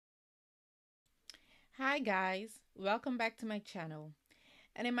Hi guys, welcome back to my channel.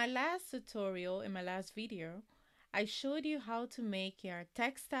 And in my last tutorial, in my last video, I showed you how to make your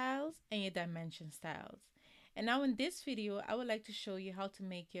text styles and your dimension styles. And now in this video, I would like to show you how to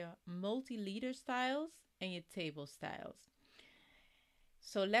make your multi-leader styles and your table styles.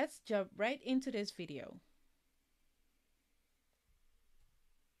 So let's jump right into this video.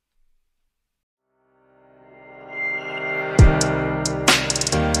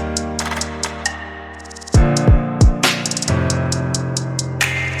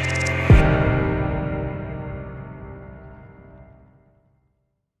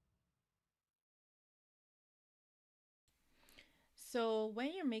 So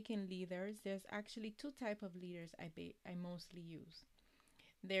when you're making leaders, there's actually two types of leaders I mostly use.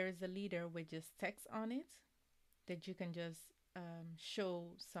 There is a leader with just text on it that you can just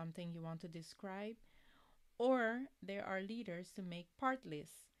show something you want to describe, or there are leaders to make part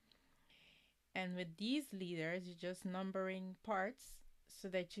lists. And with these leaders, you're just numbering parts so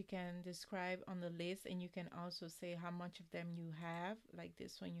that you can describe on the list, and you can also say how much of them you have. Like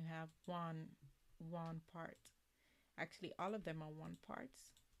this one, you have one part. Actually, all of them are one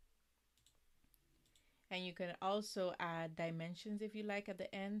parts. And you can also add dimensions if you like at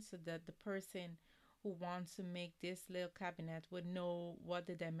the end, so that the person who wants to make this little cabinet would know what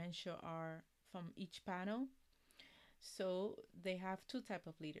the dimensions are from each panel. So they have two type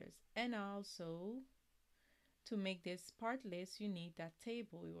of leaders. And also, to make this part list, you need that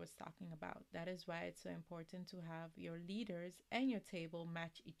table we was talking about. That is why it's so important to have your leaders and your table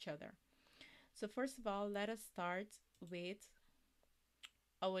match each other. So first of all, let us start with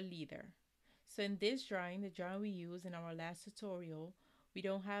our leader. So in this drawing, the drawing we used in our last tutorial, we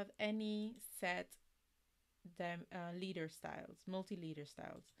don't have any set leader styles, multi-leader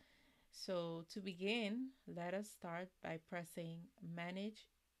styles. So to begin, let us start by pressing Manage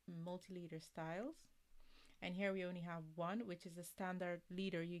Multi-Leader Styles. And here we only have one, which is the standard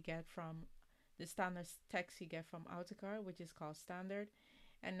leader you get from the standard text you get from AutoCAD, which is called standard.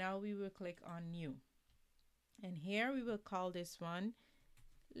 And now we will click on New. And here we will call this one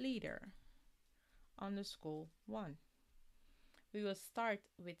leader underscore one. We will start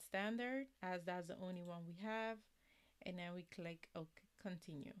with standard as that's the only one we have. And then we click OK,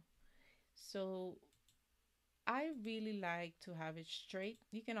 continue. So I really like to have it straight.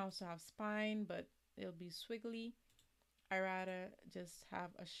 You can also have spine, but it'll be squiggly. I rather just have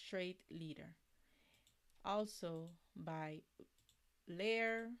a straight leader. Also by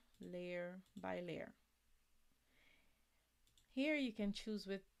layer, layer by layer. Here you can choose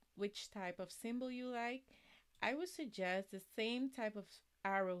with which type of symbol you like. I would suggest the same type of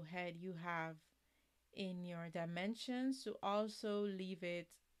arrowhead you have in your dimensions to also leave it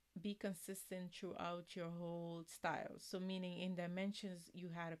be consistent throughout your whole style. So meaning in dimensions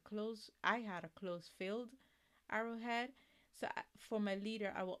I had a close filled arrowhead. So for my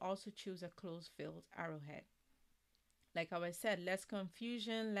leader, I will also choose a close filled arrowhead. Like how I said, less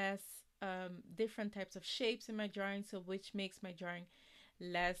confusion, less different types of shapes in my drawing, so which makes my drawing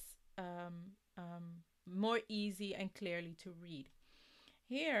less more easy and clearly to read.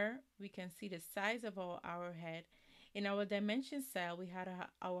 Here we can see the size of our arrowhead. In our dimension cell, we had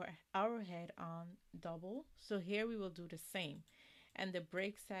our arrowhead on double. So here we will do the same. And the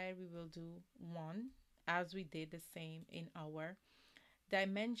break side, we will do 1, as we did the same in our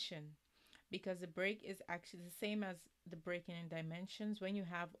dimension. Because the break is actually the same as the breaking in dimensions. When you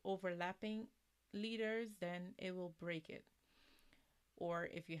have overlapping leaders, then it will break it. Or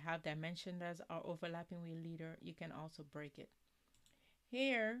if you have dimension that are overlapping with leader, you can also break it.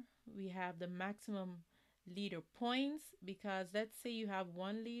 Here we have the maximum leader points, because let's say you have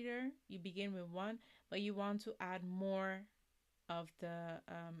one leader, you begin with 1, but you want to add more of the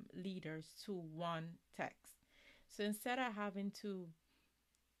leaders to one text. So instead of having to,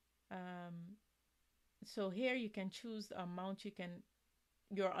 so here you can choose the amount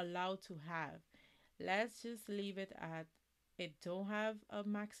you're allowed to have. Let's just leave it at, it don't have a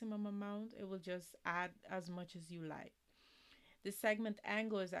maximum amount. It will just add as much as you like. The segment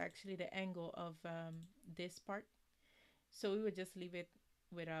angle is actually the angle of this part. So we would just leave it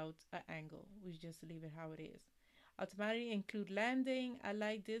without an angle. We just leave it how it is. Automatically include landing. I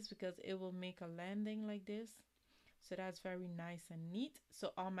like this because it will make a landing like this. So that's very nice and neat.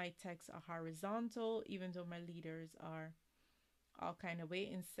 So all my texts are horizontal, even though my leaders are all kind of way.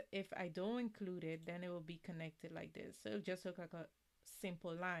 And if I don't include it, then it will be connected like this. So it'll just look like a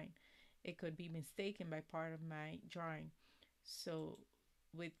simple line. It could be mistaken by part of my drawing. So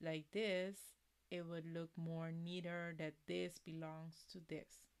with like this, it would look more neater that this belongs to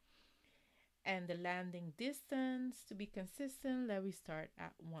this. And the landing distance, to be consistent, let me start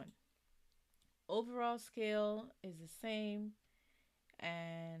at 1. Overall scale is the same.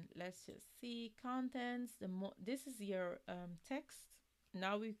 And let's just see contents. This is your text.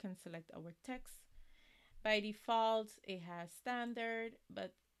 Now we can select our text. By default, it has standard,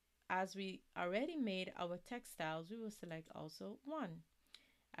 but as we already made our text styles, we will select also one.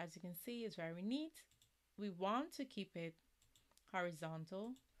 As you can see, it's very neat. We want to keep it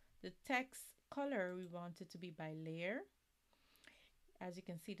horizontal. The text color, we want it to be by layer. As you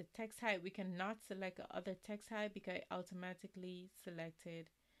can see, the text height, we cannot select other text height because I automatically selected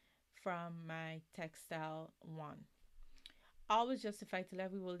from my text style one. Always justify to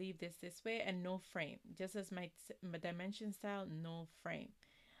left, we will leave this way, and no frame. Just as my dimension style, no frame.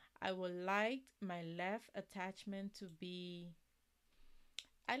 I would like my left attachment to be,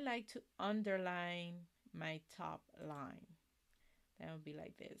 I like to underline my top line. That would be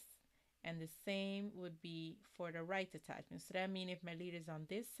like this. And the same would be for the right attachment. So that means if my lead is on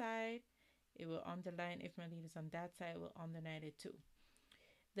this side, it will underline. If my lead is on that side, it will underline it too.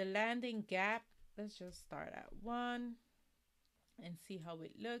 The landing gap, let's just start at 1 and see how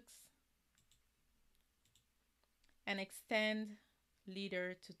it looks. And extend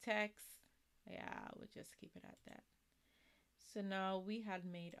leader to text. Yeah, we'll just keep it at that. So now we had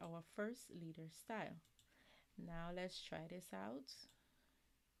made our first leader style. Now let's try this out.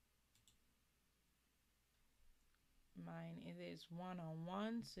 Mine it is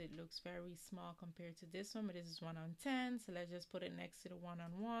 1-on-1, so it looks very small compared to this one, but this is 1-on-10. So let's just put it next to the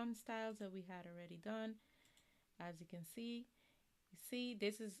 1-on-1 styles that we had already done. As you can see,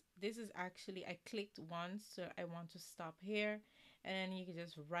 this is actually, I clicked once, so I want to stop here, and then you can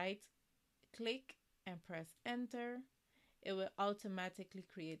just right click and press enter. It will automatically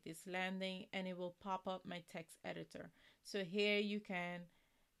create this landing, and it will pop up my text editor. So here you can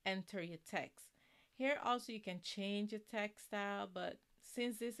enter your text. Here also you can change your text style, but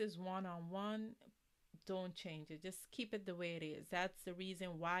since this is 1-on-1, don't change it. Just keep it the way it is. That's the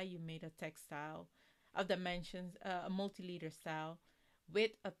reason why you made a text style of dimensions, a multi-leader style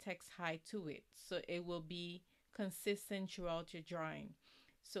with a text height to it. So it will be consistent throughout your drawing.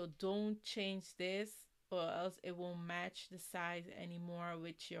 So don't change this, or else it won't match the size anymore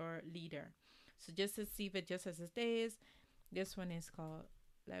with your leader. So just to see it just as it is, this one is called,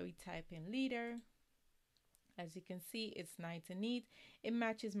 let me type in leader. As you can see, it's nice and neat. It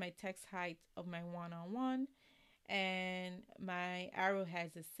matches my text height of my 1-on-1, and my arrow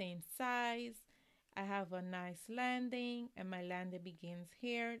has the same size. I have a nice landing, and my landing begins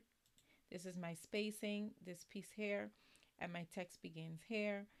here. This is my spacing, this piece here, and my text begins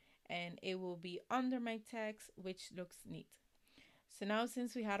here, and it will be under my text, which looks neat. So now,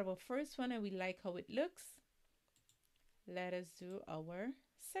 since we had our first one and we like how it looks, let us do our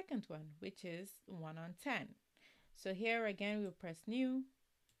second one, which is 1-on-10. So here again, we'll press new,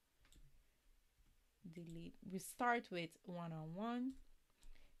 delete. We start with 1-on-1.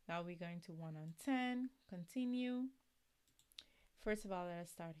 Now we're going to 1-on-10, continue. First of all,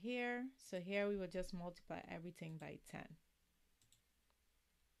 let's start here. So here we will just multiply everything by 10.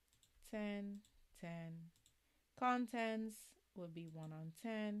 10, 10. Contents will be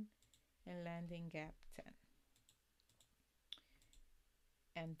 1-on-10, and landing gap 10.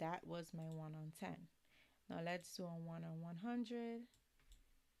 And that was my 1-on-10. Now let's do a 1-on-100.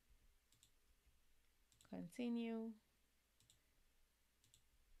 Continue.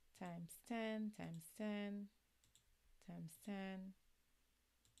 Times 10, times 10, times 10.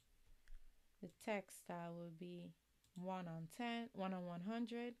 The text style will be 1-on-10,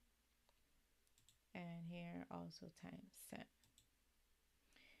 1-on-100. And here also times 10.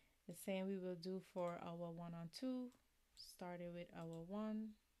 The same we will do for our 1-on-2, starting with our 1.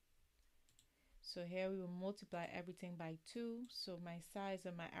 So here we will multiply everything by 2. So my size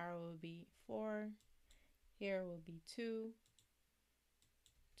of my arrow will be 4. Here will be 2,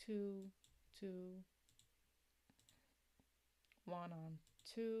 2, 2,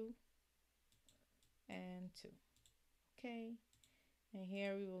 1-on-2, and 2. Okay. And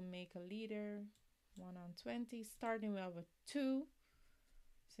here we will make a leader, 1-on-20, starting with our 2.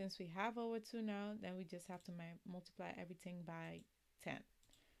 Since we have our 2 now, then we just have to multiply everything by 10.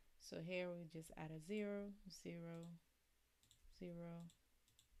 So here we just add a 0, 0, 0,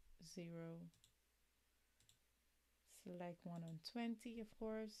 0. Select 1-on-20, of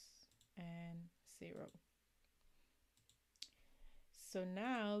course, and 0. So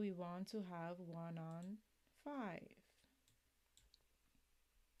now we want to have 1-on-5.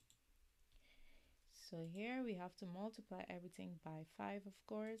 So here we have to multiply everything by 5, of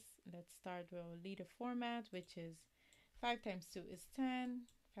course. Let's start with our leader format, which is 5 times 2 is 10.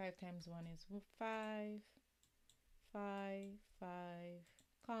 5 times 1 is 5. 5, 5,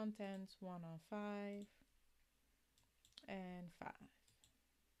 Contents 1 on 5 and 5.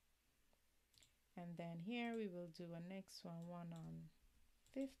 And then here we will do a next one, 1 on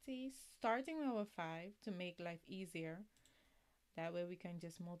 50, starting with our 5 to make life easier. That way we can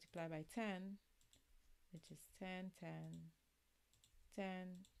just multiply by 10, which is 10, 10, 10,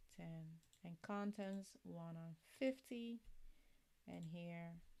 10, and contents 1 on 50, and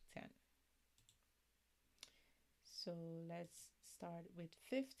here 10. So let's start with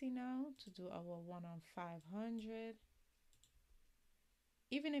 50 now to do our 1 on 500.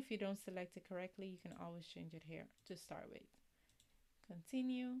 Even if you don't select it correctly, you can always change it here to start with.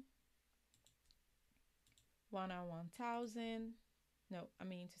 Continue. 1 on 1000. No, I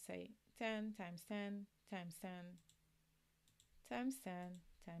mean to say 10 times 10 times 10 times 10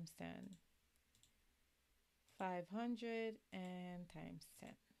 times 10, 500 and times 10.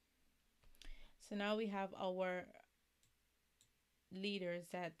 So now we have our leaders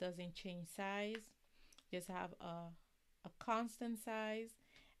that doesn't change size, just have a constant size.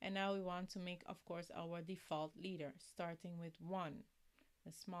 And now we want to make, of course, our default leader, starting with 1,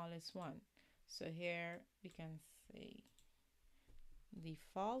 the smallest one. So here we can say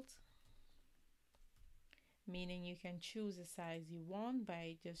default, meaning you can choose the size you want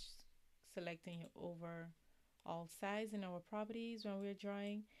by just selecting your overall size in our properties. When we're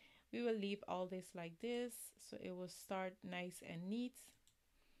drawing, we will leave all this like this, so it will start nice and neat.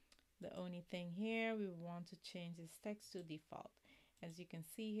 The only thing here, we want to change this text to default. As you can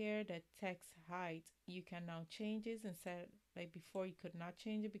see here, the text height, you can now change it. Instead, like before, you could not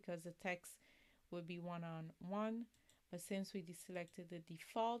change it because the text would be 1 on 1. But since we deselected the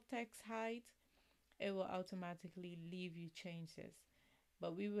default text height, it will automatically leave you change this.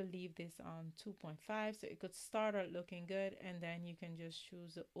 But we will leave this on 2.5, so it could start out looking good, and then you can just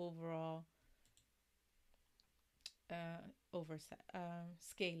choose the overall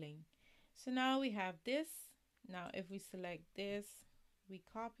scaling. So now we have this. Now if we select this, we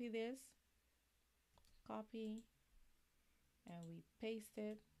copy this, copy, and we paste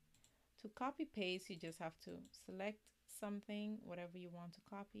it. To copy paste, you just have to select something, whatever you want to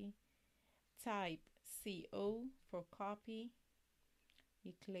copy, type CO for copy,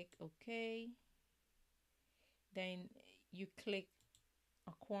 you click OK, then you click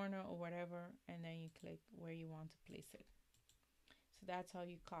a corner or whatever, and then you click where you want to place it. So that's how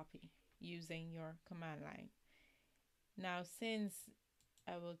you copy using your command line. Now since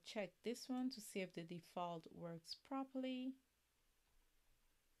I will check this one to see if the default works properly.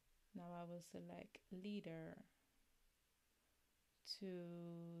 Now I will select leader to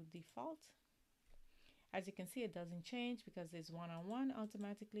default. As you can see, it doesn't change because it's 1 on 1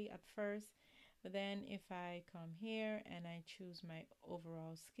 automatically at first. But then if I come here and I choose my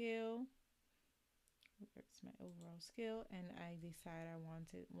overall scale, where's my overall scale, and I decide I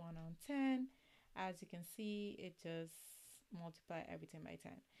want it 1 on 10, as you can see, it just multiply everything by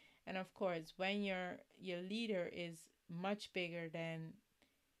 10. And of course, when your leader is much bigger than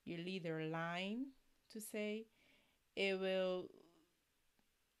your leader line, to say, it will,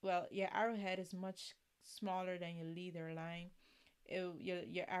 well, your arrowhead is much smaller than your leader line,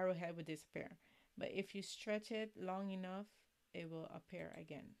 your arrowhead will disappear. But if you stretch it long enough, it will appear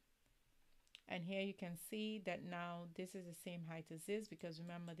again. And here you can see that now this is the same height as this, because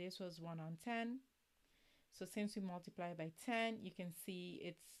remember this was 1 on 10. So since we multiply by 10, you can see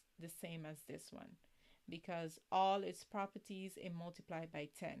it's the same as this one, because all its properties it multiply by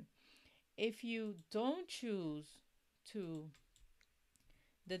 10. If you don't choose to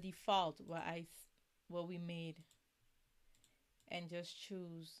the default what we made, and just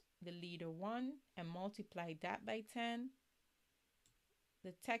choose the leader 1 and multiply that by 10,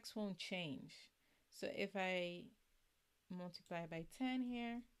 the text won't change. So if I multiply by 10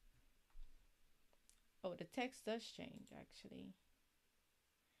 here, oh, the text does change actually.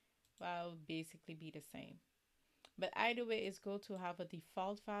 Well, it will basically be the same. But either way, it's good to have a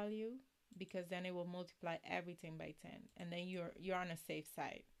default value, because then it will multiply everything by 10, and then you're on a safe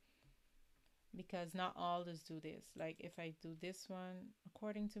side. Because not all does do this. Like if I do this one,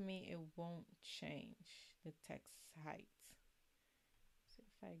 according to me, it won't change the text height. So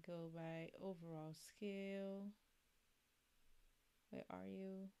if I go by overall scale, where are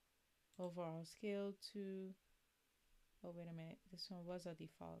you? Overall scale to, oh wait a minute, this one was a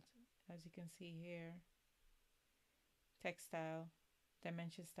default. As you can see here, text style,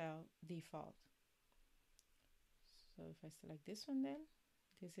 dimension style, default. So if I select this one, then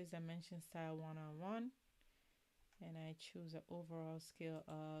this is dimension style 1 on 1, and I choose an overall scale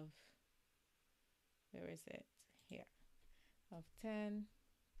of, where is it? Here, of 10.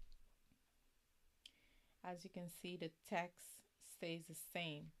 As you can see, the text stays the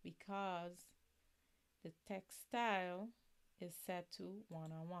same because the text style is set to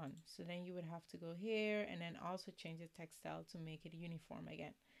one-on-one. So then you would have to go here and then also change the text style to make it uniform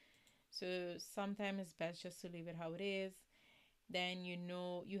again. So sometimes it's best just to leave it how it is. Then you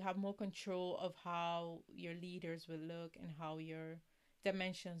know you have more control of how your leaders will look and how your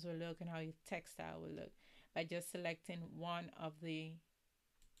dimensions will look and how your text style will look by just selecting one of the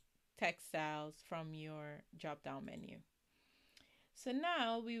text styles from your drop down menu. So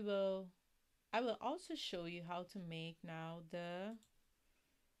now I will also show you how to make now the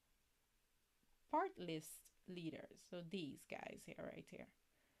part list leaders. So these guys here, right here.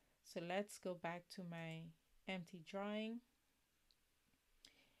 So let's go back to my empty drawing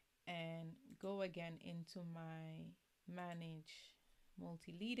and go again into my manage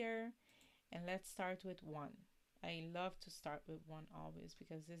multi-leader, and let's start with one. I love to start with one always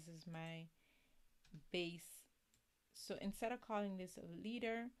because this is my base. So instead of calling this a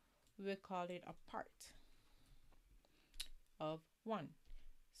leader, we will call it a part of one,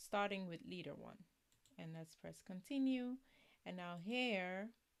 starting with leader one. And let's press continue. And now here,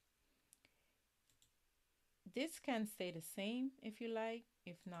 this can stay the same if you like.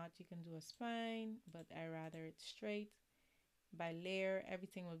 If not, you can do a spline, but I rather it straight. By layer,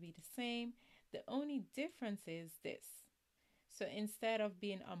 everything will be the same. The only difference is this. So instead of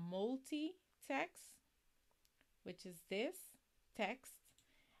being a multi-text, which is this text,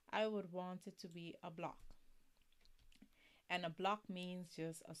 I would want it to be a block. And a block means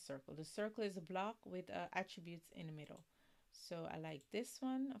just a circle. The circle is a block with attributes in the middle. So I like this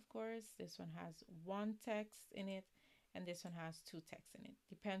one, of course. This one has one text in it, and this one has two texts in it.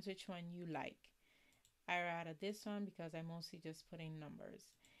 Depends which one you like. I rather this one because I mostly just put in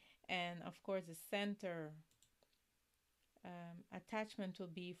numbers. And of course, the center attachment will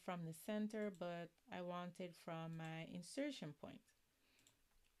be from the center, but I want it from my insertion point.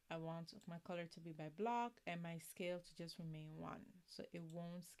 I want my color to be by block and my scale to just remain 1, so it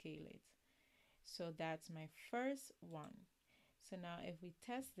won't scale it. So that's my first one. So now if we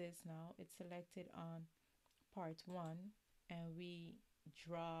test this now, it's selected on part 1 and we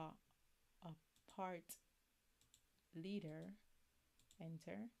draw a part leader,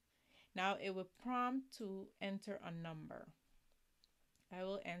 enter. Now it will prompt to enter a number. I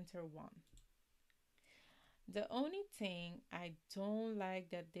will enter 1. The only thing I don't like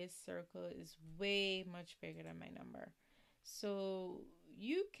that this circle is way much bigger than my number. So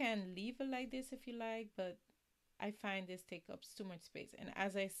you can leave it like this if you like, but I find this takes up too much space. And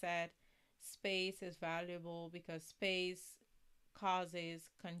as I said, space is valuable because space causes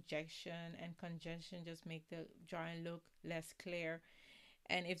congestion, and congestion just make the drawing look less clear.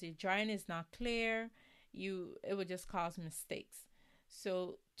 And if the drawing is not clear, it will just cause mistakes.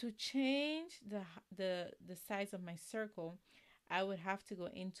 So to change the size of my circle, I would have to go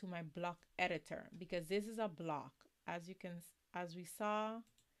into my block editor because this is a block. As we saw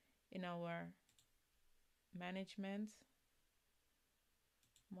in our management,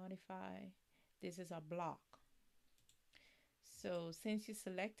 modify, this is a block. So since you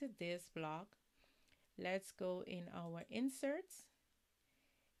selected this block, let's go in our inserts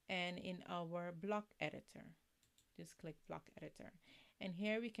and in our block editor. Just click block editor. And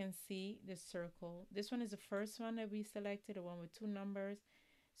here we can see the circle. This one is the first one that we selected, the one with 2 numbers.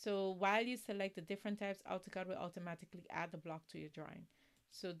 So while you select the different types, AutoCAD will automatically add the block to your drawing.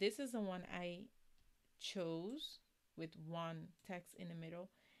 So this is the one I chose with 1 text in the middle,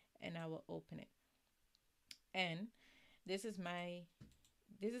 and I will open it. And this is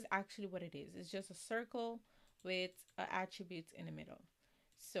actually what it is. It's just a circle with attributes in the middle.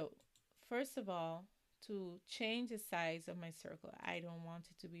 So first of all, to change the size of my circle, I don't want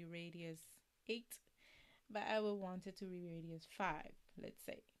it to be radius 8, but I will want it to be radius 5, let's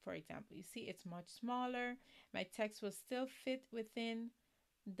say. For example, you see it's much smaller. My text will still fit within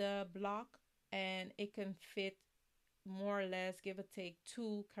the block, and it can fit more or less, give or take,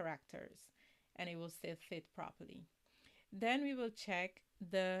 2 characters, and it will still fit properly. Then we will check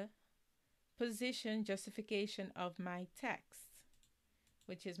the position justification of my text,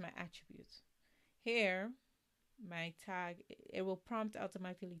 which is my attribute. Here, my tag, it will prompt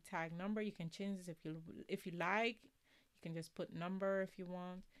automatically tag number. You can change this if you like. You can just put number if you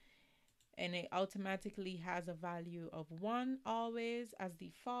want. And it automatically has a value of 1 always as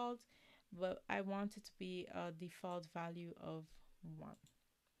default, but I want it to be a default value of 1.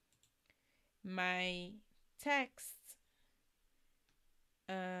 My text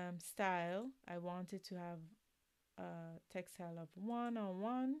style, I want it to have a text style of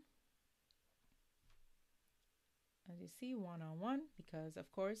 1-on-1. As you see, 1-on-1, because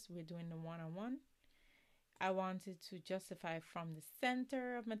of course we're doing the 1-on-1. I wanted to justify from the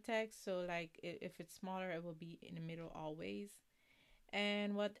center of my text. So like if it's smaller, it will be in the middle always.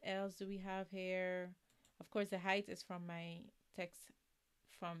 And what else do we have here? Of course, the height is from my text,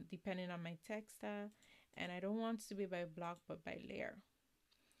 from depending on my text style. And I don't want it to be by block, but by layer.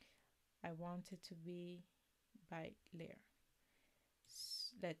 I want it to be by layer.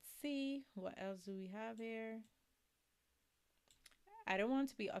 Let's see, what else do we have here? I don't want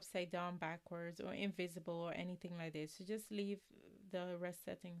to be upside down, backwards, or invisible or anything like this. So just leave the rest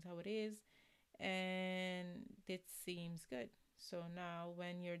settings how it is, and it seems good. So now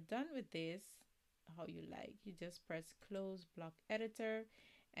when you're done with this, how you like, you just press close block editor,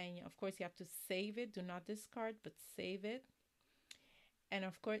 and of course you have to save it. Do not discard, but save it. And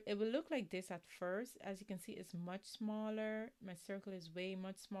of course it will look like this at first. As you can see, it's much smaller. My circle is way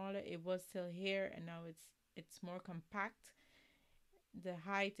much smaller. It was still here, and now it's more compact. The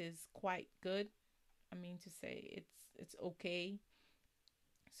height is quite good. I mean to say, it's okay.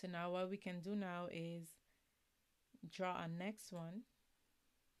 So now what we can do now is draw a next one.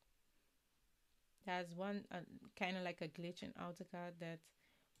 That's one kind of like a glitch in AutoCAD, that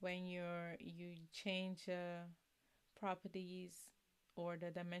when you change properties or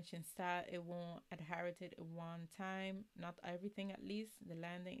the dimension style, it won't adhere it at one time. Not everything, at least the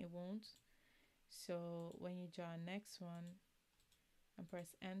landing it won't. So when you draw next one and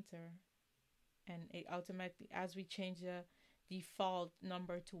press enter, and it automatically, as we change the default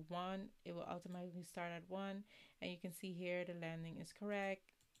number to 1, it will automatically start at 1. And you can see here the landing is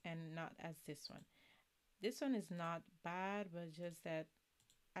correct, and not as this one. This one is not bad, but just that,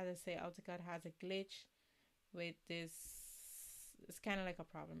 as I say, AutoCAD has a glitch with this. It's kind of like a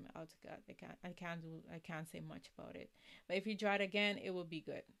problem with AutoCAD. I can't say much about it. But if you draw it again, it will be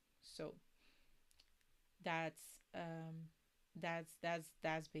good. So that's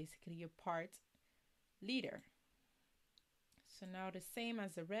that's basically your part leader. So now the same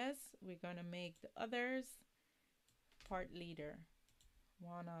as the rest, we're gonna make the others part leader.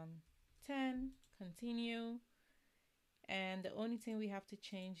 1 on 10, continue. And the only thing we have to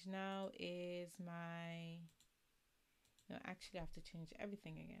change now is no, actually I have to change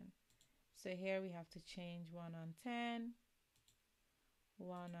everything again. So here we have to change 1 on 10,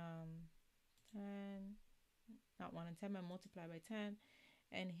 1 on 10, not 1 on 10, but multiply by 10.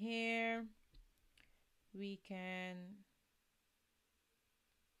 And here we can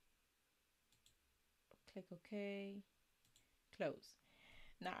click OK, close.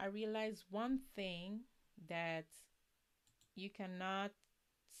 Now I realized one thing, that you cannot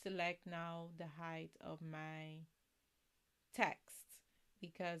select now the height of my text,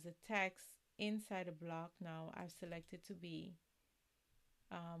 because the text inside the block now I've selected to be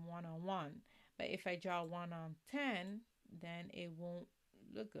 1 on 1. But if I draw 1 on 10, then it won't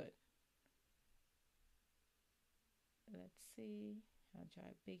look good. Let's see. I'll draw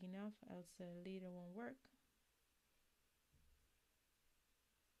it big enough, else the leader won't work.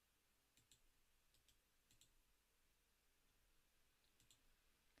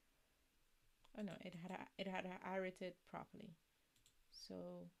 Oh no, it had arrayed properly.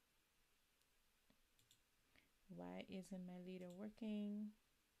 So why isn't my leader working?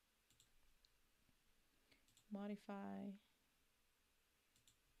 Modify.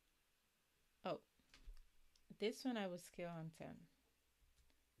 Oh, this one I will scale on 10.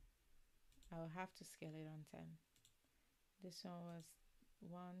 I'll have to scale it on 10. This one was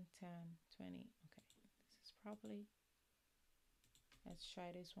 1, 10, 20. Okay, this is properly. Let's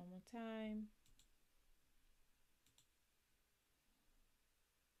try this one more time.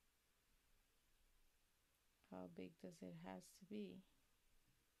 How big does it has to be?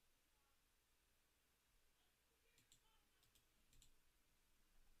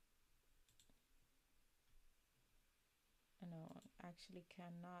 No, actually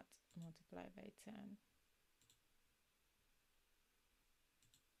cannot multiply by 10.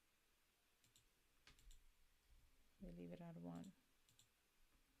 We leave it at 1.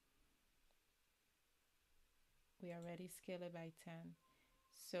 We already scaled it by 10.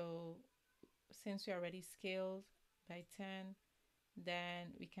 So since we already scaled by 10, then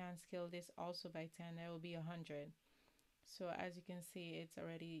we can scale this also by 10. That will be 100. So as you can see, it's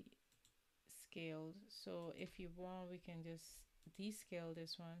already scaled. So if you want, we can just descale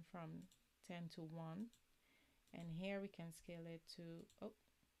this one from 10 to 1. And here we can scale it to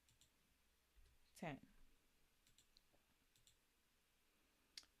 10.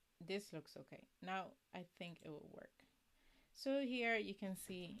 This looks okay. Now I think it will work. So here you can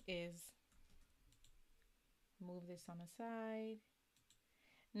see is, move this on the side.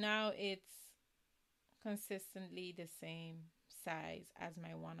 Now it's consistently the same size as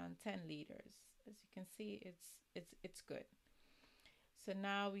my 1 on 10 liters. As you can see, it's good. So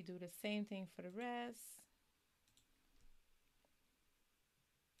now we do the same thing for the rest.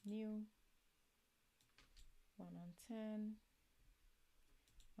 New, 1 on 10,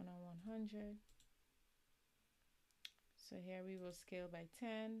 1 on 100. So here we will scale by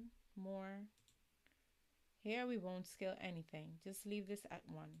 10, more. Here we won't scale anything, just leave this at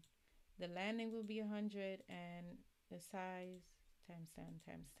 1. The landing will be 100 and the size times 10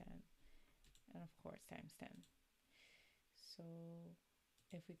 times 10, and of course times 10. So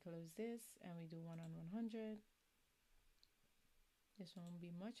if we close this and we do 1 on 100, this one will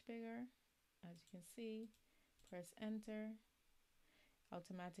be much bigger. As you can see, press enter,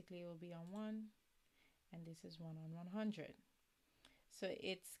 automatically it will be on 1, and this is 1 on 100. So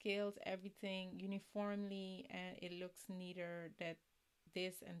it scales everything uniformly and it looks neater that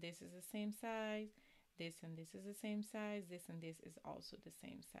this and this is the same size, this and this is the same size, this and this is also the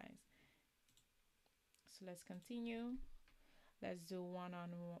same size. So let's continue. Let's do 1 on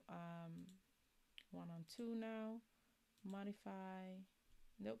 2 now. Modify,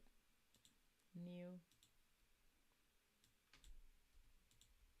 nope, new,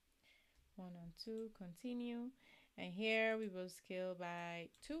 1 on 2, continue, and here we will scale by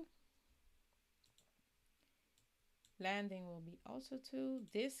 2. Landing will be also 2.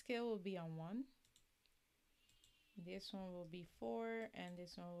 This scale will be on 1. This one will be 4, and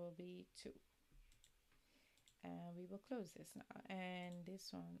this one will be 2. And we will close this now. And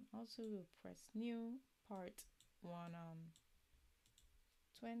this one also will press new, part 1 on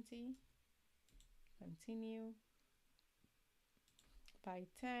 20. Continue by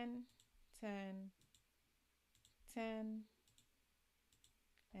 10, 10, 10,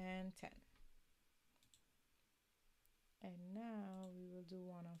 and 10. And now we will do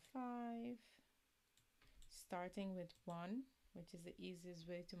 1 on 5, starting with 1, which is the easiest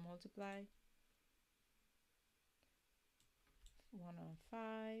way to multiply. 1 on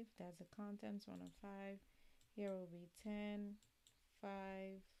 5, that's the contents, 1 on 5. Here will be 10, 5,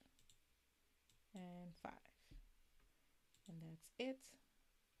 and 5. And that's it.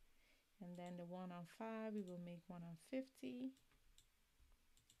 And then the 1 on 5, we will make 1 on 50.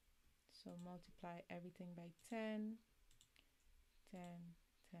 So multiply everything by 10, 10,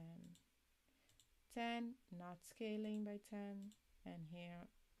 10, 10, not scaling by 10. And here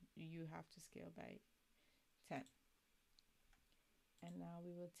you have to scale by 10. And now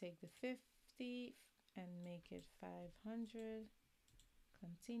we will take the 50 and make it 500.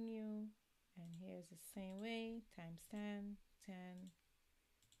 Continue. And here's the same way, times 10, 10,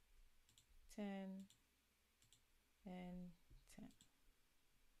 10, and 10.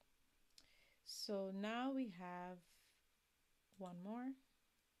 So now we have one more.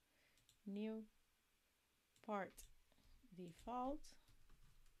 New, part default.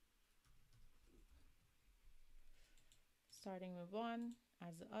 Starting with 1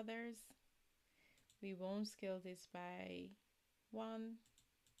 as the others. We won't scale this by 1,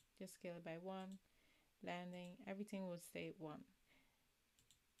 just scale it by 1. Landing, everything will stay 1.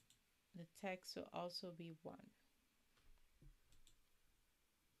 The text will also be 1.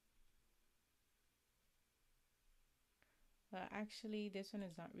 Actually, this one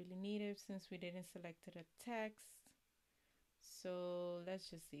is not really needed since we didn't select the text. So let's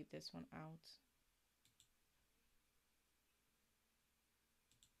just leave this one out.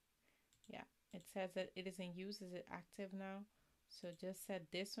 Yeah, it says that it is in use. Is it active now? So just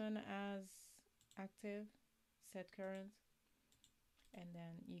set this one as active, set current, and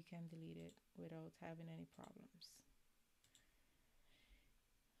then you can delete it without having any problems.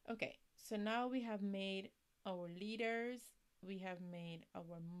 Okay, so now we have made our leaders, we have made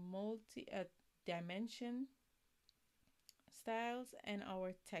our dimension styles and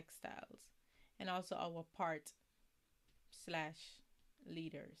our text styles, and also our part /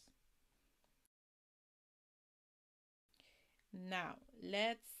 leaders. Now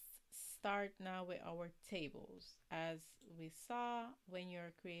let's start now with our tables. As we saw, when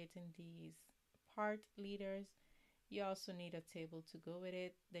you're creating these part leaders, you also need a table to go with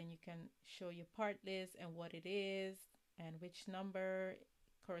it. Then you can show your part list and what it is and which number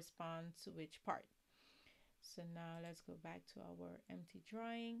corresponds to which part. So now let's go back to our empty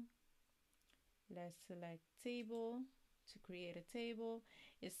drawing. Let's select table to create a table.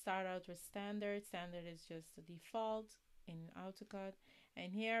 It starts out with standard. Standard is just the default in AutoCAD.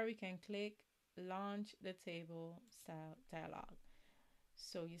 And here we can click launch the table style dialog.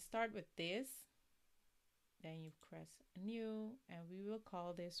 So you start with this, then you press new, and we will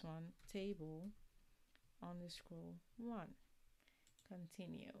call this one table underscore 1.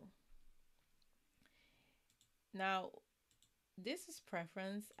 Continue. Now this is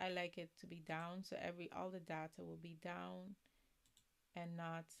preference. I like it to be down, so all the data will be down and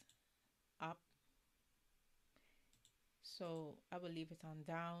not up. So I will leave it on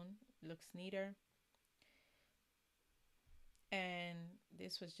down. Looks neater. And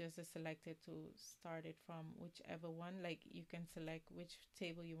this was just a selected to start it from whichever one. Like you can select which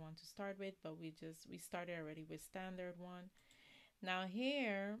table you want to start with, but we started already with standard one. Now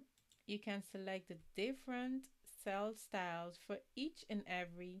here you can select the different cell styles for each and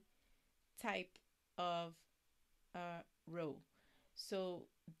every type of row. So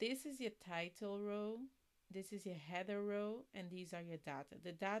this is your title row, this is your header row, and these are your data.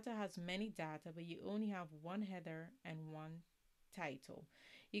 The data has many data, but you only have one header and one title.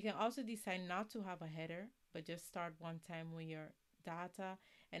 You can also decide not to have a header, but just start one time with your data,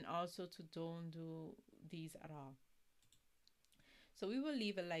 and also to don't do these at all. So we will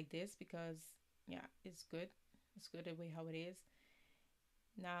leave it like this because yeah, it's good. It's good the way how it is.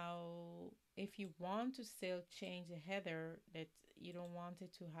 Now, if you want to still change the header, that you don't want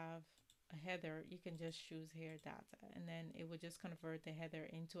it to have a header, you can just choose here data, and then it will just convert the header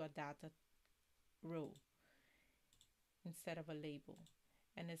into a data row instead of a label.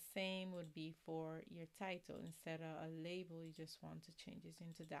 And the same would be for your title. Instead of a label, you just want to change this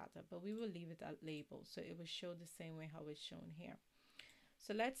into data, but we will leave it at label, so it will show the same way how it's shown here.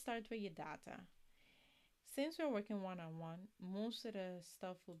 So let's start with your data. Since we're working one-on-one, most of the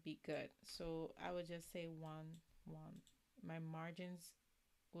stuff will be good. So I would just say 1. My margins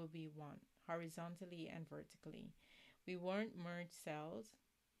will be 1, horizontally and vertically. We won't merge cells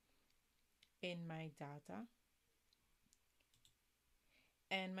in my data.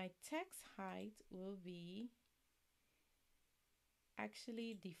 And my text height will be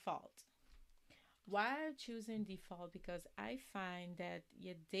actually default. Why I'm choosing default? Because I find that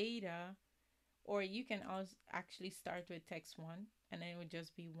your data, or you can also actually start with text 1, and then it would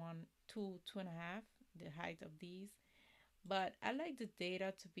just be 1, 2, 2.5, the height of these. But I like the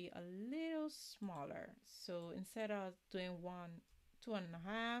data to be a little smaller. So instead of doing 1,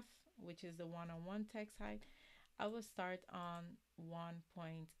 2.5, which is the one-on-one text height, I will start on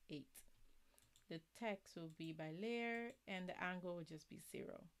 1.8. The text will be by layer and the angle will just be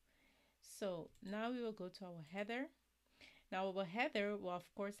 0. So now we will go to our header. Now our header will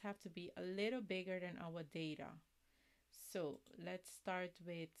of course have to be a little bigger than our data. So let's start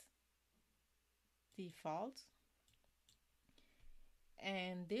with default.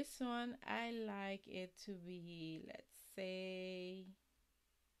 And this one, I like it to be, let's say,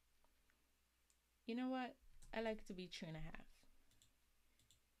 you know what? I like it to be 3.5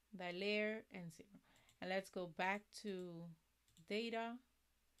 by layer and 0. And let's go back to data,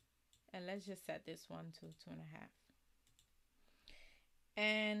 and let's just set this one to 2.5.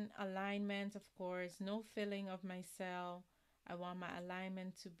 And alignment, of course, no filling of my cell. I want my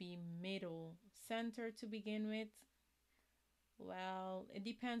alignment to be middle center to begin with. Well, it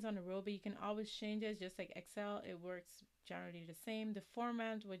depends on the row, but you can always change it. Just like Excel, it works generally the same. The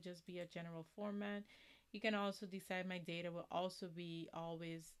format would just be a general format. You can also decide my data will also be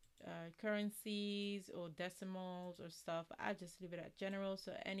always currencies or decimals or stuff. I just leave it at general,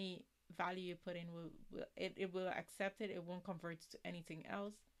 so any value you put in it will accept it. It won't convert to anything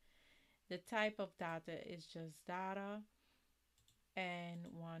else. The type of data is just data and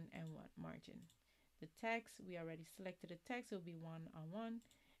 1 and 1 margin. The text, we already selected the text, it will be 1-on-1.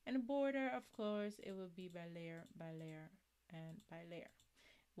 And the border, of course, it will be by layer, and by layer.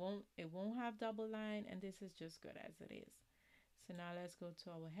 It won't have double line, and this is just good as it is. So now let's go to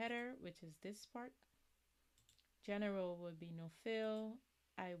our header, which is this part. General would be no fill.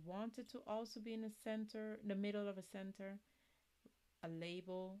 I want it to also be in the center, the middle of a center. A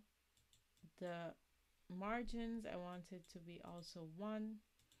label. The margins, I want it to be also 1.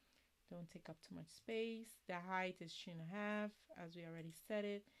 Don't take up too much space. The height is 3.5, as we already said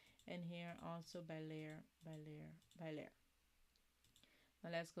it. And here also by layer, by layer, by layer. Now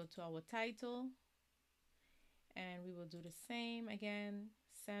let's go to our title. And we will do the same again.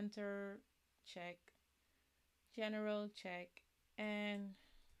 Center, check. General, check. And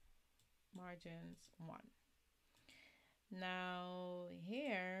margins, 1. Now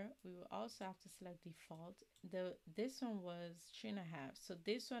here we will also have to select default. This one was 3.5. So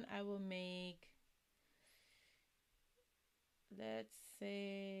this one I will make, let's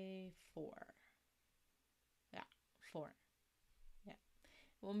say 4. Yeah, 4. Yeah,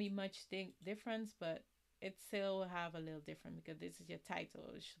 it won't be much difference, but it still will have a little different because this is your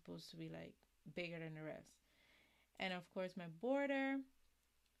title. It's supposed to be like bigger than the rest. And of course my border,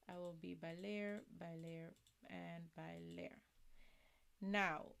 I will be by layer, and by layer.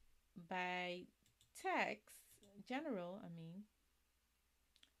 Now, by text, general, I mean,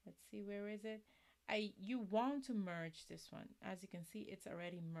 let's see, where is it? You want to merge this one. As you can see, it's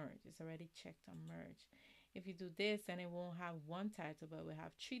already merged. It's already checked on merge. If you do this, then it won't have one title, but we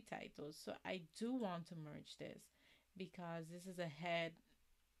have three titles. So I do want to merge this because this is a head,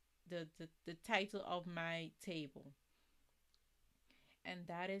 the title of my table. And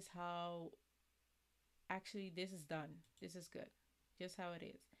that is how actually this is done. This is good, just how it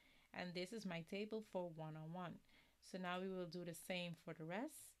is. And this is my table for one-on-one. So now we will do the same for the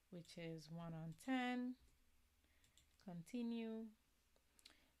rest, which is 1 on 10. Continue.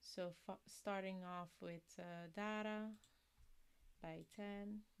 So starting off with data by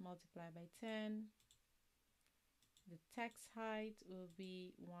 10, multiply by 10. The text height will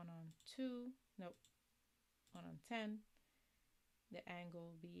be 1 on 2, nope, 1 on 10. The angle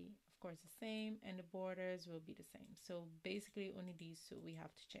will be, of course, the same, and the borders will be the same. So basically only these two we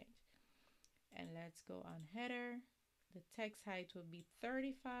have to change. And let's go on header. The text height will be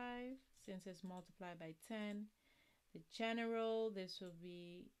 35 since it's multiplied by 10. The general, this will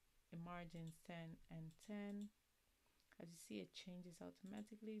be the margins 10 and 10. As you see, it changes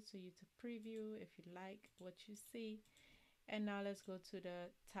automatically, so you to preview if you like what you see. And now let's go to the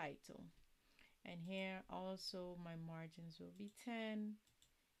title. And here also my margins will be 10.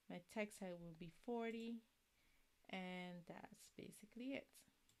 My text height will be 40. And that's basically it.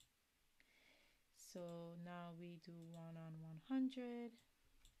 So now we do 1 on 100.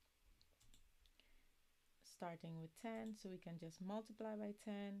 Starting with 10, so we can just multiply by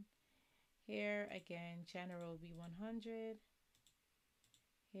 10. Here again, general will be 100.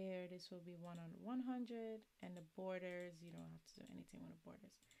 Here this will be 1 on 100, and the borders, you don't have to do anything with the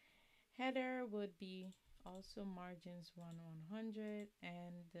borders. Header would be also margins 1 on 100,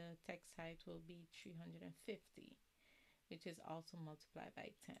 and the text height will be 350, which is also multiplied by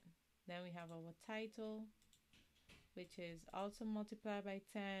 10. Then we have our title, which is also multiplied by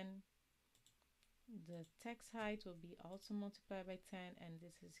 10. The text height will be also multiplied by 10, and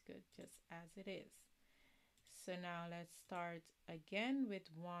this is good just as it is. So now let's start again with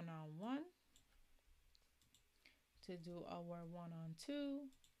 1 on 1 to do our 1 on 2.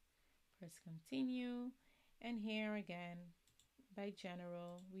 Press continue, and here again by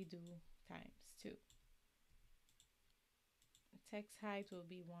general we do times 2. The text height will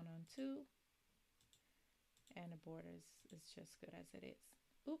be 1 on 2, and the borders is just good as it is.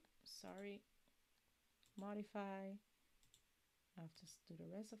 Oops, sorry. Modify. I have to do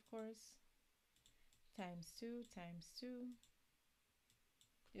the rest, of course. Times 2 times 2.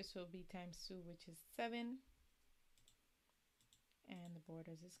 This will be times 2, which is 7. And the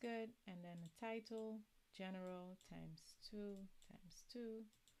borders is good. And then the title, general, times 2 times 2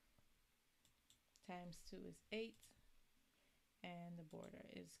 times 2 is 8. And the border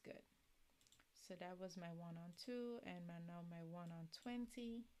is good. So that was my 1 on 2, and now my 1 on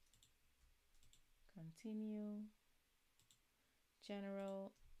 20. Continue.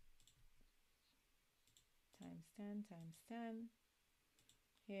 General times 10 times 10.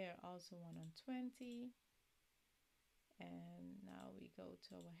 Here also 1 on 20. And now we go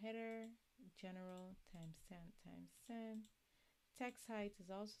to our header. General times 10 times 10. Text height is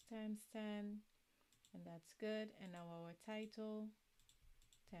also times 10. And that's good. And now our title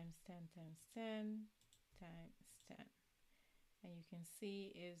times 10 times 10 times 10. And you can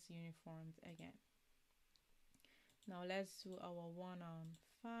see is uniformed again. Now let's do our 1 on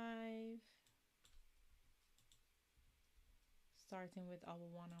 5. Starting with our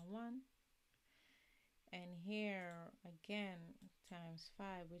 1 on 1. And here again times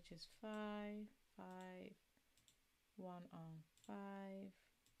 5, which is 5, 5, 1 on 5.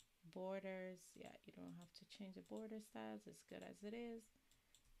 Borders, yeah, you don't have to change the border styles, it's good as it is.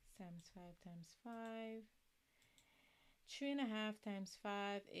 Times 5 times 5. 3.5 times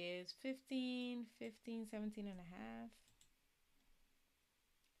 5 is 15, 15, 17 and a half.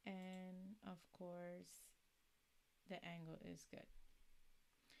 And of course, the angle is good.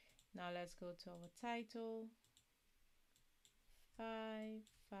 Now let's go to our title. 5,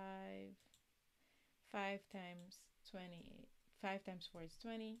 5, 5 times 20, 5 times 4 is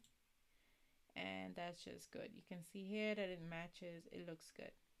 20. And that's just good. You can see here that it matches, it looks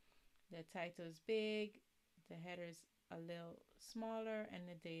good. The title is big, the header is a little smaller, and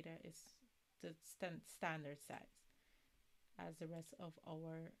the data is the standard size as the rest of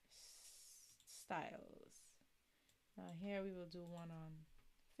our styles. Now here we will do 1 on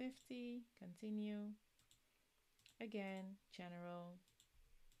 50, continue. Again, general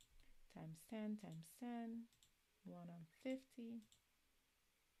times 10 times 10, 1 on 50.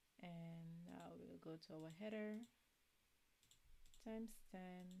 And now we'll go to our header times 10.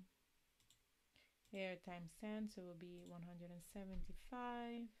 Here times 10, so it will be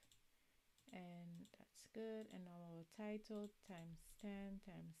 175, and that's good. And now our title times 10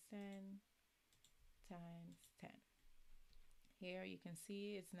 times 10 times 10. Here you can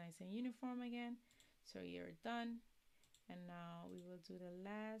see it's nice and uniform again. So you're done. And now we will do the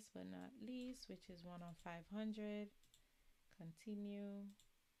last but not least, which is 1 on 500. Continue.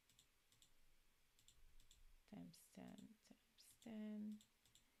 Times 10 times 10.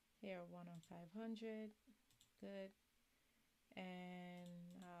 Here 1 on 500. Good.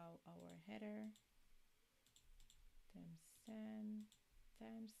 And now our header times 10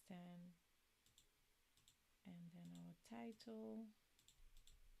 times 10. And then our title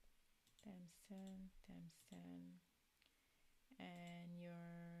times 10 times 10. And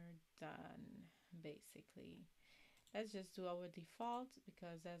you're done, basically. Let's just do our default,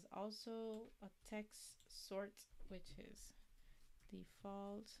 because there's also a text sort, which is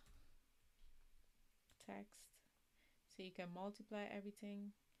default text. So you can multiply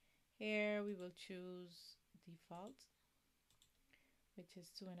everything. Here we will choose default, which is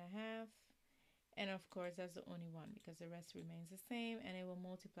 2.5. And of course, that's the only one because the rest remains the same, and it will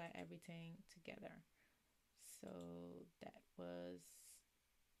multiply everything together. So that was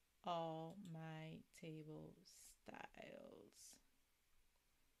all my table styles.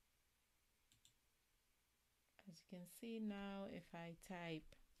 As you can see now, if I type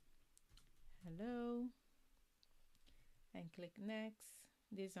hello and click next,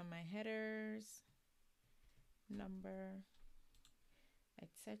 these are my headers, number,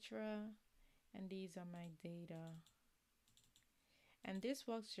 etc. And these are my data. And this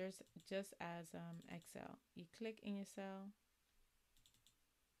works just as Excel. You click in your cell.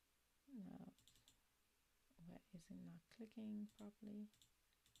 No, why is it not clicking properly?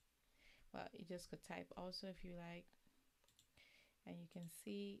 Well, you just could type also if you like. And you can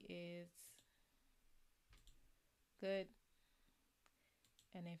see it's good.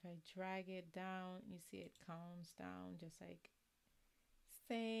 And if I drag it down, you see it counts down just like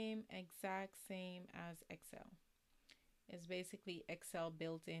exact same as Excel. It's basically Excel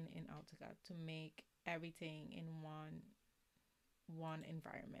built in AutoCAD to make everything in one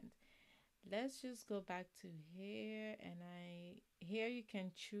environment. Let's just go back to here, and here you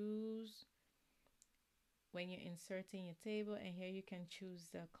can choose when you're inserting your table, and here you can choose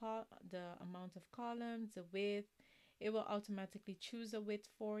the amount of columns, the width. It will automatically choose a width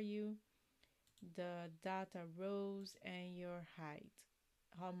for you, the data rows, and your height,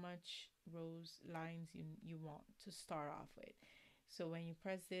 how much rows lines you want to start off with. So when you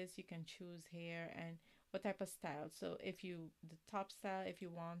press this, you can choose here and what type of style. So if you, the top style, if you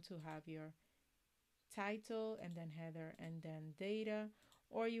want to have your title and then header and then data,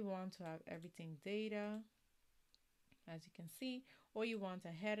 or you want to have everything data, as you can see, or you want a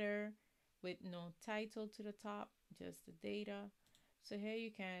header with no title to the top, just the data. So here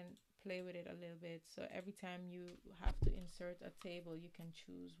you can play with it a little bit. So every time you have to insert a table, you can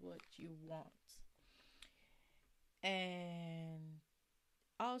choose what you want. And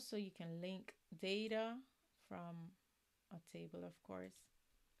also you can link data from a table, of course.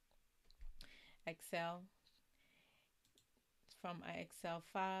 Excel, from an Excel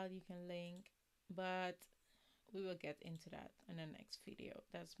file you can link, but we will get into that in the next video.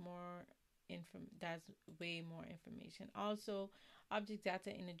 That's way more information. Also, object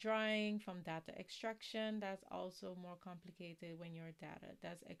data in the drawing, from data extraction, that's also more complicated when your data,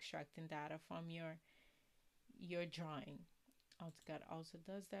 that's extracting data from your drawing. AutoCAD also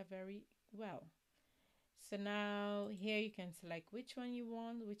does that very well. So now here you can select which one you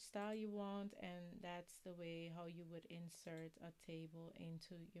want, which style you want, and that's the way how you would insert a table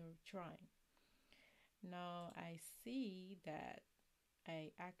into your drawing. Now I see that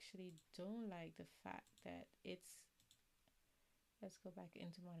I actually don't like the fact that let's go back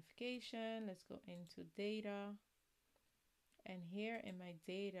into modification, let's go into data. And here in my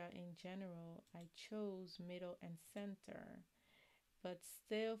data in general, I chose middle and center, but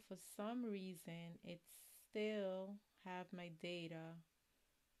still for some reason, it still have my data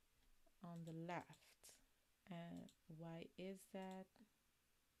on the left. And why is that?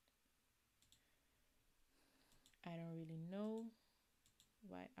 I don't really know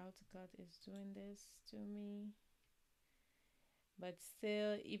why AutoCAD is doing this to me. But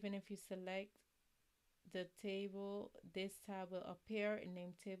still, even if you select the table, this tab will appear in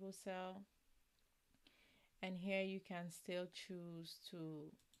name table cell. And here you can still choose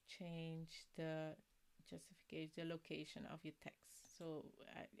to change the justification, the location of your text. So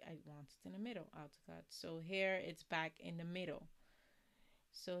I want it in the middle, AutoCAD. So here it's back in the middle.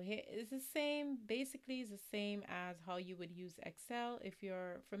 So here is the same, basically it's the same as how you would use Excel. If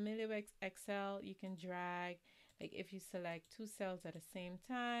you're familiar with Excel, you can drag, like if you select two cells at the same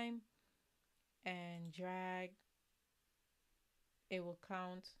time and drag, it will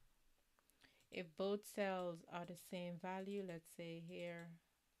count. If both cells are the same value, let's say here,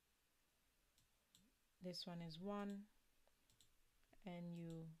 this one is 1, and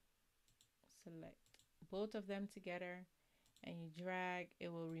you select both of them together and you drag,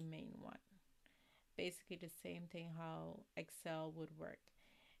 it will remain 1. Basically the same thing how Excel would work.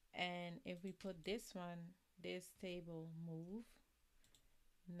 And if we put this one, this table move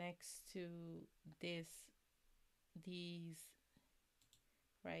next to this, these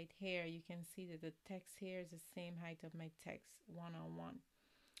right here, you can see that the text here is the same height of my text one-on-one,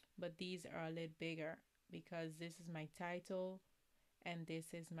 but these are a little bigger because this is my title and this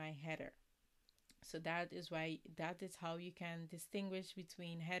is my header. So that is why, that is how you can distinguish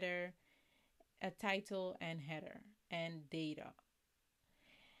between header, a title, and header and data.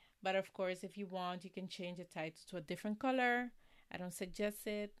 But of course, if you want, you can change the title to a different color. I don't suggest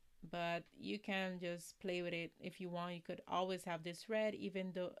it, but you can just play with it if you want. You could always have this red,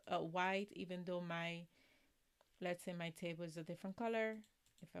 even though white, even though my, let's say my table is a different color.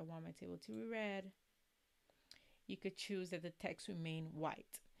 If I want my table to be red, you could choose that the text remain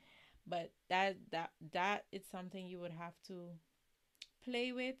white. But that is something you would have to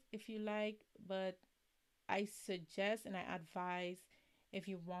play with if you like. But I suggest and I advise, if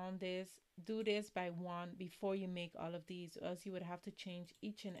you want this, do this by one before you make all of these, or else you would have to change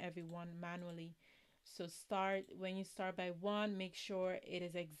each and every one manually. So start, when you start by one, make sure it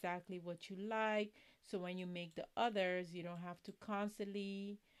is exactly what you like. So when you make the others, you don't have to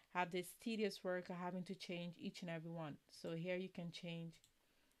constantly have this tedious work of having to change each and every one. So here you can change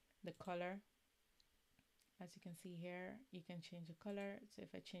the color. As you can see here, you can change the color. So if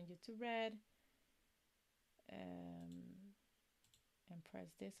I change it to red, and press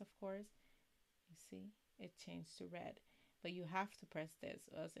this, of course, you see it changed to red. But you have to press this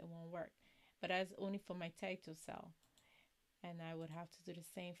or else it won't work. But that's only for my title cell. And I would have to do the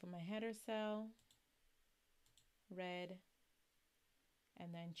same for my header cell, red,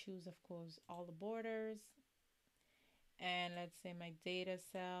 and then choose, of course, all the borders. And let's say my data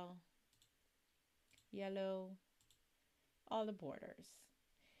cell, yellow, all the borders.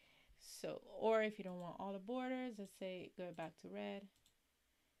 So, or if you don't want all the borders, let's say go back to red,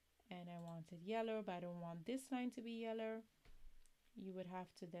 and I wanted yellow, but I don't want this line to be yellow, you would have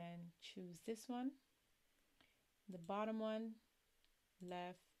to then choose this one, the bottom one,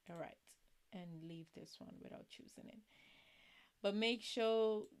 left and right, and leave this one without choosing it. But make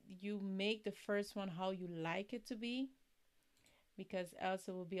sure you make the first one how you like it to be, because else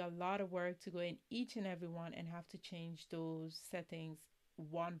it will be a lot of work to go in each and every one and have to change those settings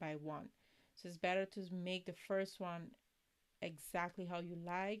one by one. So it's better to make the first one exactly how you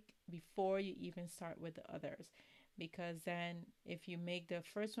like before you even start with the others, because then if you make the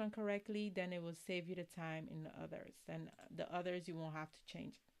first one correctly, then it will save you the time in the others. Then the others you won't have to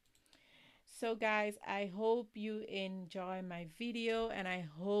change. So guys, I hope you enjoy my video and I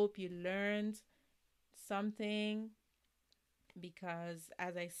hope you learned something, because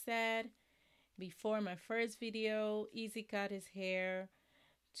as I said before, my first video, EasyCut is here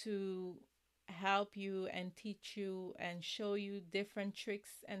to help you and teach you and show you different tricks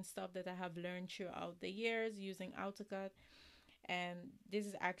and stuff that I have learned throughout the years using AutoCAD. And this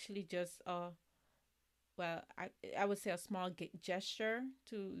is actually just a, well, I would say a small gesture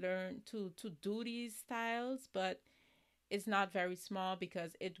to learn to do these styles, but it's not very small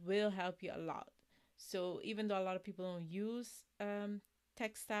because it will help you a lot. So even though a lot of people don't use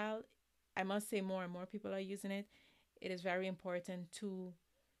textile, I must say more and more people are using it. It is very important to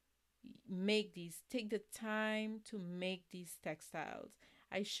make these, take the time to make these textiles.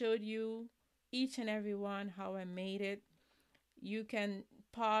 I showed you each and every one how I made it. You can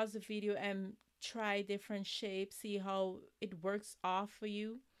pause the video and try different shapes, see how it works off for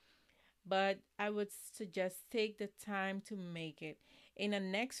you. But I would suggest take the time to make it. In the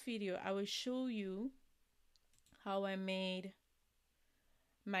next video, I will show you how I made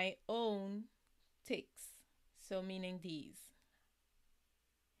my own ticks, so meaning these.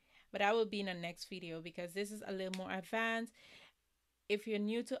 But I will be in the next video because this is a little more advanced. If you're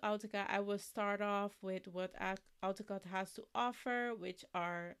new to AutoCAD, I will start off with what AutoCAD has to offer, which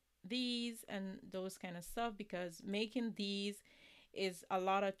are these and those kind of stuff, because making these is a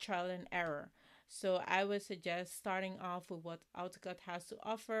lot of trial and error. So I would suggest starting off with what AutoCAD has to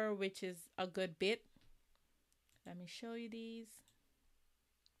offer, which is a good bit. Let me show you these.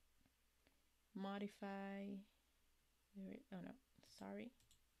 Modify. Oh no, sorry.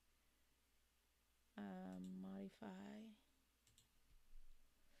 Modify.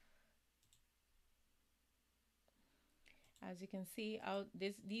 As you can see,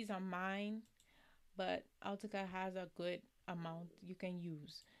 these are mine, but AutoCAD has a good amount you can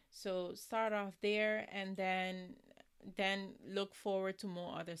use. So start off there, and then look forward to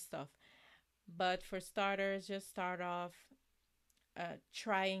more other stuff. But for starters, just start off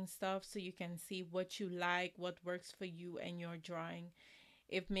trying stuff so you can see what you like, what works for you and your drawing.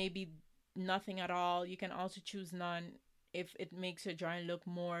 If maybe nothing at all, you can also choose none if it makes your drawing look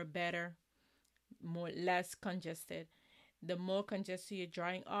more better, more less congested. The more congested your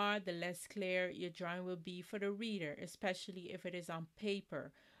drawing are, the less clear your drawing will be for the reader, especially if it is on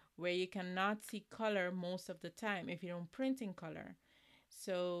paper, where you cannot see color most of the time if you don't print in color.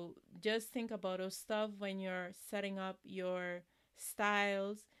 So just think about those stuff when you're setting up your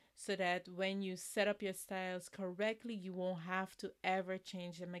styles, so that when you set up your styles correctly, you won't have to ever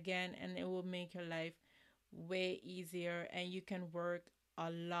change them again, and it will make your life way easier and you can work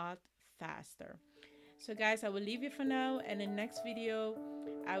a lot faster. So guys, I will leave you for now, and in the next video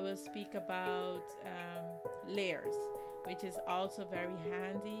I will speak about layers, which is also very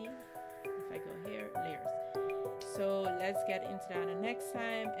handy. If I go here, layers. So let's get into that the next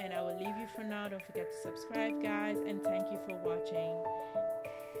time, and I will leave you for now. Don't forget to subscribe, guys, and thank you for watching.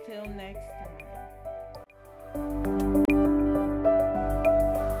 Till next time.